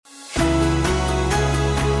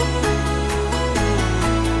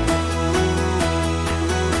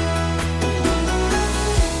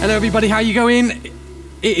Hello everybody, how you going?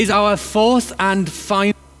 It is our fourth and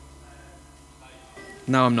final...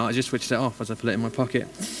 No, I'm not. I just switched it off as I put it in my pocket.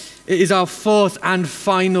 It is our fourth and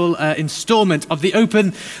final installment of the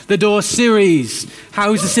Open the Door series.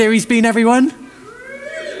 How's the series been, everyone?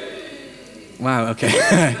 Wow,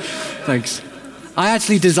 okay. Thanks. I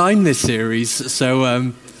actually designed this series,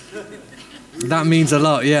 so that means a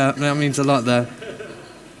lot. Yeah, that means a lot there.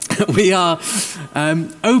 We are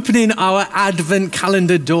opening our Advent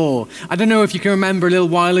calendar door. I don't know if you can remember a little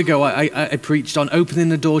while ago, I preached on opening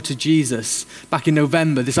the door to Jesus back in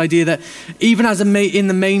November. This idea that even as in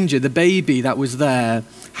the manger, the baby that was there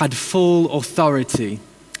had full authority.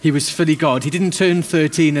 He was fully God. He didn't turn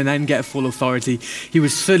 13 and then get full authority. He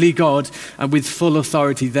was fully God and with full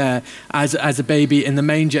authority there as a baby in the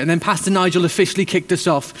manger. And then Pastor Nigel officially kicked us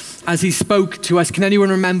off as he spoke to us. Can anyone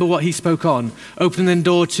remember what he spoke on? Opening the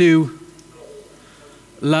door to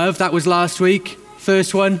love. That was last week.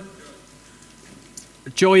 First one.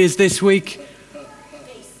 Joy is this week.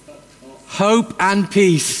 Hope and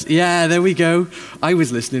peace. Yeah, there we go. I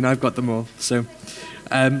was listening. I've got them all. So...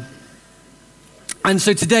 And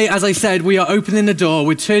so today, as I said, we are opening the door.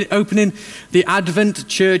 We're opening the Advent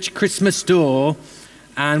Church Christmas door,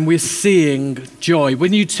 and we're seeing joy.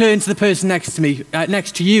 When you turn to the person next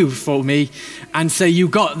to you for me, and say, "You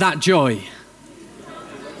got that joy."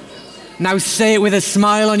 Now say it with a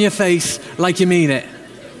smile on your face, like you mean it.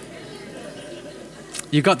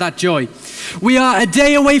 You got that joy. We are a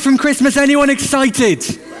day away from Christmas. Anyone excited?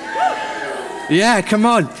 Yeah, come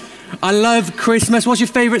on. I love Christmas. What's your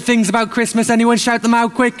favourite things about Christmas? Anyone shout them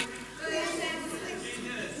out quick?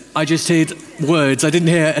 I just heard words. I didn't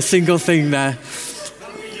hear a single thing there.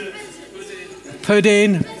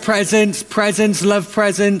 Pudding, presents, love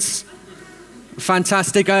presents.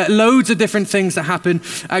 Fantastic. Loads of different things that happen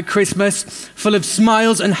at Christmas. Full of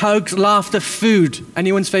smiles and hugs, laughter, food.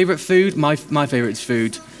 Anyone's favourite food? My favourite is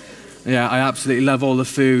food. Yeah, I absolutely love all the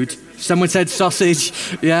food. Someone said sausage.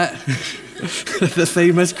 Yeah. The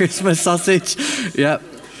famous Christmas sausage. Yeah,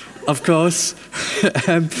 of course.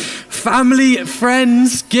 Family,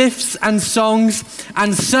 friends, gifts and songs.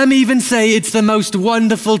 And some even say it's the most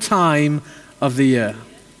wonderful time of the year.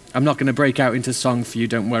 I'm not going to break out into song for you,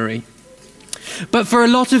 don't worry. But for a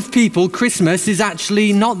lot of people, Christmas is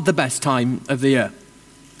actually not the best time of the year.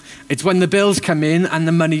 It's when the bills come in and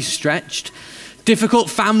the money's stretched. Difficult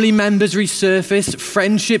family members resurface,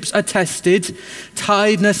 friendships are tested,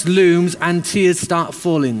 tiredness looms and tears start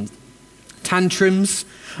falling. Tantrums,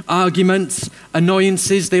 arguments,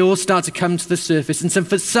 annoyances, they all start to come to the surface. And so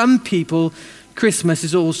for some people, Christmas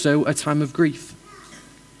is also a time of grief.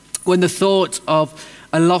 When the thought of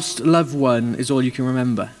a lost loved one is all you can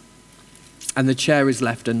remember and the chair is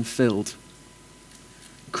left unfilled.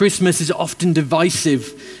 Christmas is often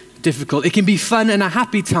divisive, difficult. It can be fun and a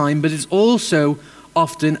happy time, but it's also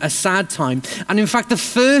often a sad time. And in fact, the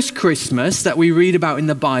first Christmas that we read about in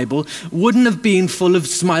the Bible wouldn't have been full of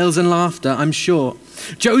smiles and laughter, I'm sure.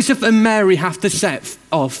 Joseph and Mary have to set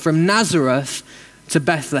off from Nazareth to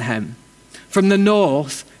Bethlehem, from the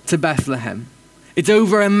north to Bethlehem. It's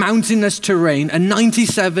over a mountainous terrain, a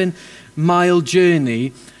 97-mile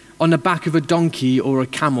journey on the back of a donkey or a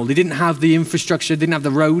camel. They didn't have the infrastructure, didn't have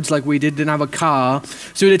the roads like we did, didn't have a car.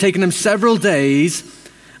 So it had taken them several days.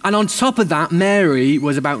 And on top of that, Mary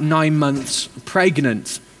was about 9 months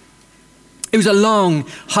pregnant. It was a long,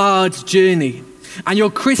 hard journey. And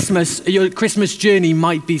your Christmas journey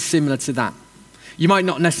might be similar to that. You might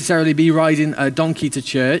not necessarily be riding a donkey to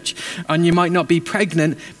church, and you might not be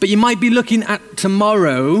pregnant, but you might be looking at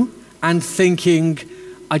tomorrow and thinking,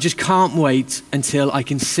 I just can't wait until I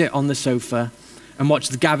can sit on the sofa and watch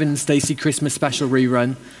the Gavin and Stacey Christmas special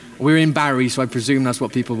rerun. We're in Barry, so I presume that's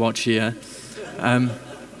what people watch here. I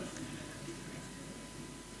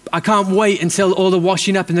can't wait until all the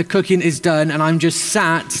washing up and the cooking is done and I'm just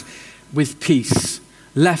sat with peace,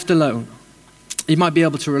 left alone. You might be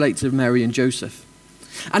able to relate to Mary and Joseph.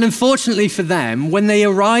 And unfortunately for them, when they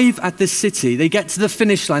arrive at the city, they get to the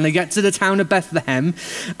finish line, they get to the town of Bethlehem,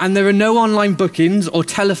 and there are no online bookings or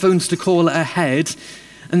telephones to call ahead,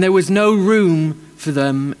 and there was no room for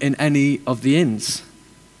them in any of the inns.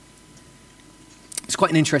 It's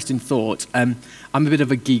quite an interesting thought. I'm a bit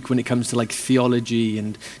of a geek when it comes to like theology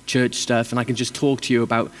and church stuff, and I can just talk to you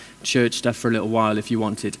about church stuff for a little while if you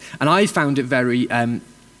wanted. And I found it very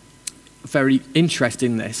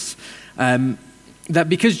interesting this. That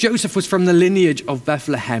because Joseph was from the lineage of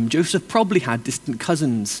Bethlehem, Joseph probably had distant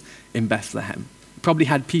cousins in Bethlehem. Probably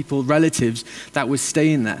had people, relatives that were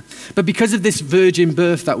staying there. But because of this virgin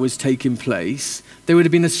birth that was taking place, there would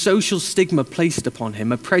have been a social stigma placed upon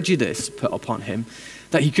him, a prejudice put upon him,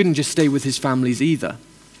 that he couldn't just stay with his families either.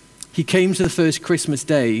 He came to the first Christmas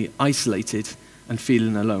day isolated and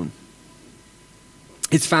feeling alone.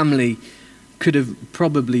 His family could have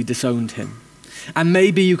probably disowned him. And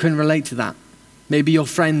maybe you can relate to that. Maybe your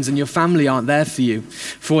friends and your family aren't there for you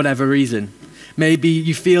for whatever reason. Maybe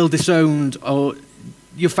you feel disowned, or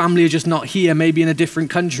your family are just not here, maybe in a different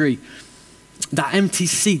country. That empty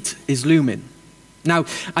seat is looming. Now,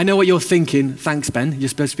 I know what you're thinking. Thanks, Ben. You're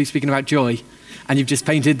supposed to be speaking about joy. And you've just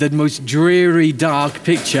painted the most dreary, dark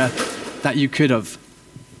picture that you could have.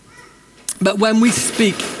 But when we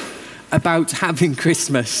speak about having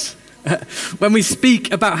Christmas, when we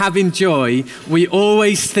speak about having joy, we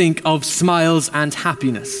always think of smiles and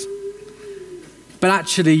happiness. But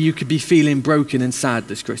actually, you could be feeling broken and sad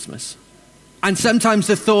this Christmas. And sometimes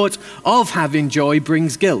the thought of having joy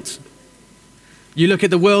brings guilt. You look at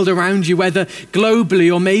the world around you, whether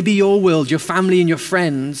globally or maybe your world, your family and your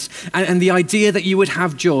friends, and the idea that you would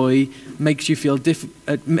have joy makes you feel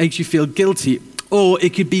guilty, or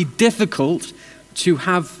it could be difficult to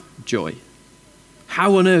have joy.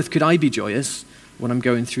 How on earth could I be joyous when I'm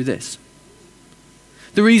going through this?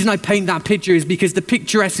 The reason I paint that picture is because the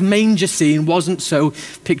picturesque manger scene wasn't so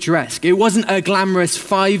picturesque. It wasn't a glamorous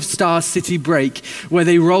 5-star city break where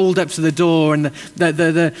they rolled up to the door and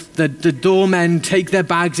the doormen take their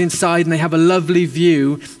bags inside and they have a lovely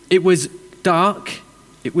view. It was dark,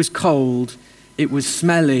 it was cold, it was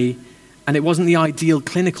smelly, and it wasn't the ideal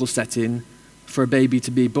clinical setting for a baby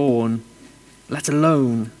to be born, let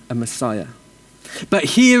alone a Messiah. But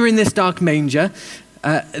here in this dark manger,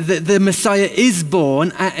 the Messiah is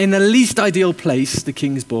born in the least ideal place, the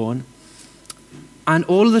king's born. And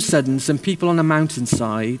all of a sudden, some people on a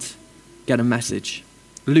mountainside get a message.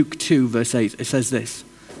 Luke 2, verse 8, it says this.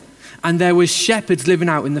 And there were shepherds living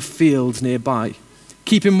out in the fields nearby,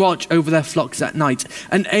 keeping watch over their flocks at night.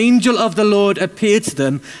 An angel of the Lord appeared to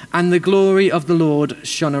them, and the glory of the Lord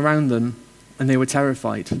shone around them, and they were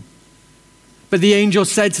terrified. But the angel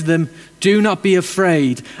said to them, do not be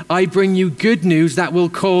afraid. I bring you good news that will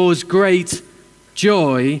cause great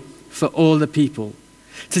joy for all the people.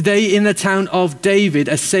 Today in the town of David,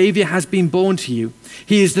 a Savior has been born to you.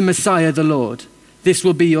 He is the Messiah, the Lord. This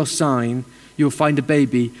will be your sign. You'll find a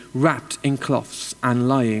baby wrapped in cloths and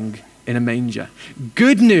lying in a manger.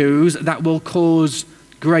 Good news that will cause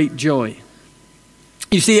great joy.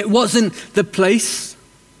 You see, it wasn't the place,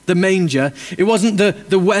 the manger. It wasn't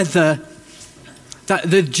the weather, that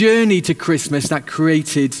the journey to Christmas that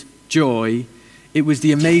created joy. It was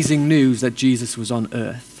the amazing news that Jesus was on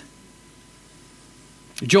earth.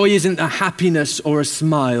 Joy isn't a happiness or a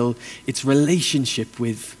smile, it's relationship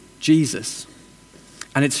with Jesus.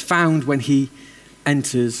 And it's found when he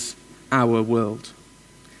enters our world.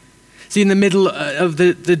 See, in the middle of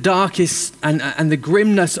the darkest and the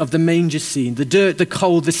grimness of the manger scene, the dirt, the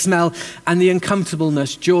cold, the smell, and the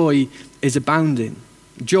uncomfortableness, joy is abounding.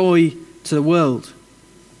 Joy to the world.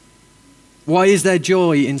 Why is there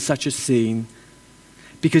joy in such a scene?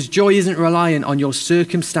 Because joy isn't reliant on your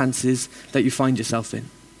circumstances that you find yourself in.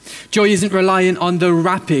 Joy isn't reliant on the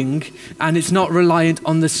wrapping, and it's not reliant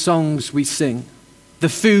on the songs we sing, the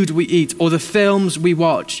food we eat, or the films we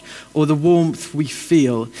watch, or the warmth we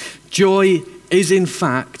feel. Joy is in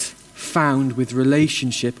fact found with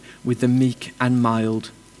relationship with the meek and mild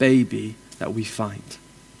baby that we find.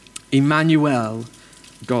 Emmanuel,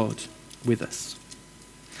 God with us.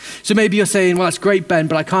 So maybe you're saying, well, that's great, Ben,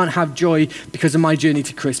 but I can't have joy because of my journey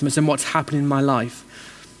to Christmas and what's happening in my life.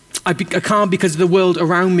 I can't because of the world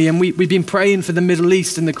around me, and we've been praying for the Middle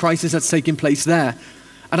East and the crisis that's taking place there.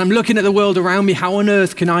 And I'm looking at the world around me, how on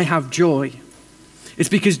earth can I have joy? It's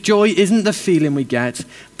because joy isn't the feeling we get,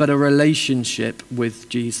 but a relationship with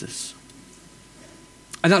Jesus.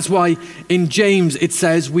 And that's why in James it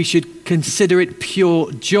says we should consider it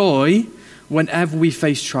pure joy whenever we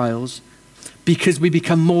face trials, because we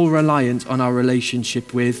become more reliant on our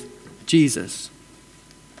relationship with Jesus.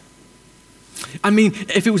 I mean,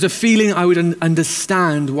 if it was a feeling, I would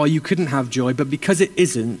understand why you couldn't have joy, but because it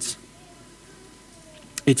isn't,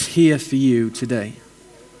 it's here for you today.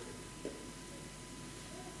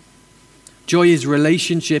 Joy is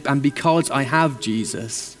relationship, and because I have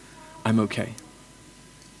Jesus, I'm okay.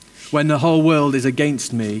 When the whole world is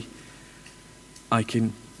against me, I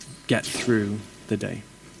can get through the day.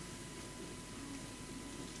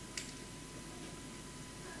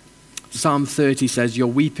 Psalm 30 says, your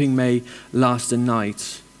weeping may last a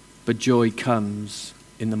night, but joy comes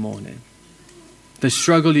in the morning. The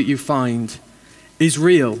struggle that you find is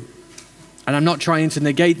real. And I'm not trying to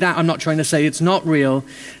negate that. I'm not trying to say it's not real.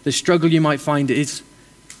 The struggle you might find is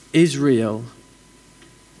real.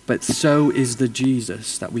 But so is the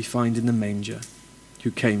Jesus that we find in the manger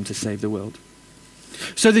who came to save the world.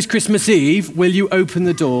 So this Christmas Eve, will you open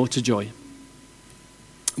the door to joy?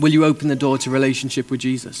 Will you open the door to relationship with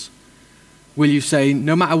Jesus? Will you say,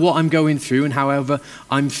 no matter what I'm going through and however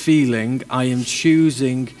I'm feeling, I am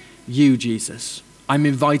choosing you, Jesus. I'm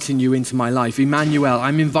inviting you into my life. Emmanuel,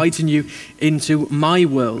 I'm inviting you into my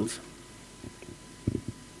world.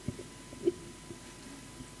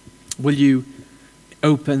 Will you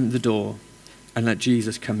open the door and let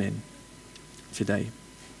Jesus come in today?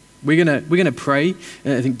 We're gonna pray.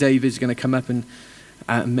 I think David's going to come up and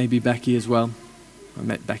maybe Becky as well.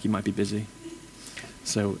 Becky might be busy.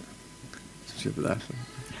 So,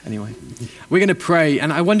 anyway, we're going to pray.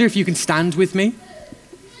 And I wonder if you can stand with me.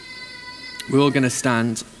 We're all going to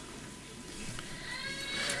stand.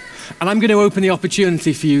 And I'm going to open the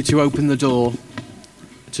opportunity for you to open the door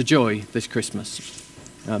to joy this Christmas.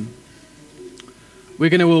 We're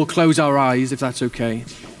going to all close our eyes, if that's okay.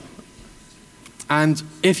 And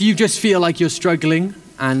if you just feel like you're struggling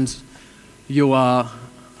and you are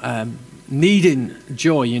needing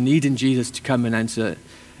joy, you're needing Jesus to come and enter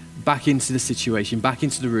back into the situation, back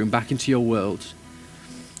into the room, back into your world,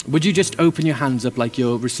 would you just open your hands up like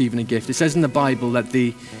you're receiving a gift? It says in the Bible that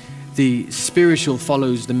the spiritual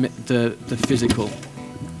follows the physical.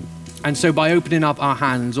 And so by opening up our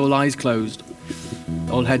hands, all eyes closed,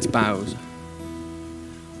 all heads bowed,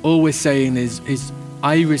 all we're saying is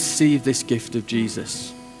I receive this gift of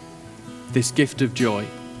Jesus, this gift of joy.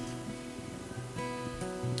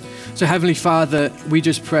 So Heavenly Father, we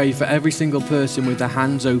just pray for every single person with their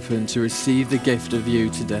hands open to receive the gift of you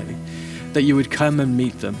today, that you would come and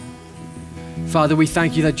meet them. Father, we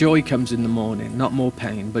thank you that joy comes in the morning, not more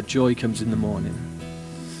pain, but joy comes in the morning.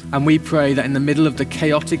 And we pray that in the middle of the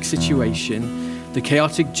chaotic situation, the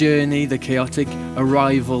chaotic journey, the chaotic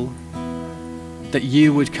arrival, that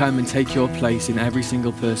you would come and take your place in every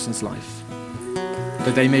single person's life.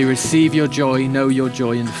 That they may receive your joy, know your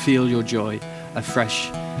joy, and feel your joy afresh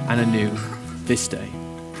and anew this day.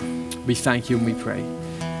 We thank you and we pray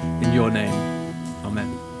in your name.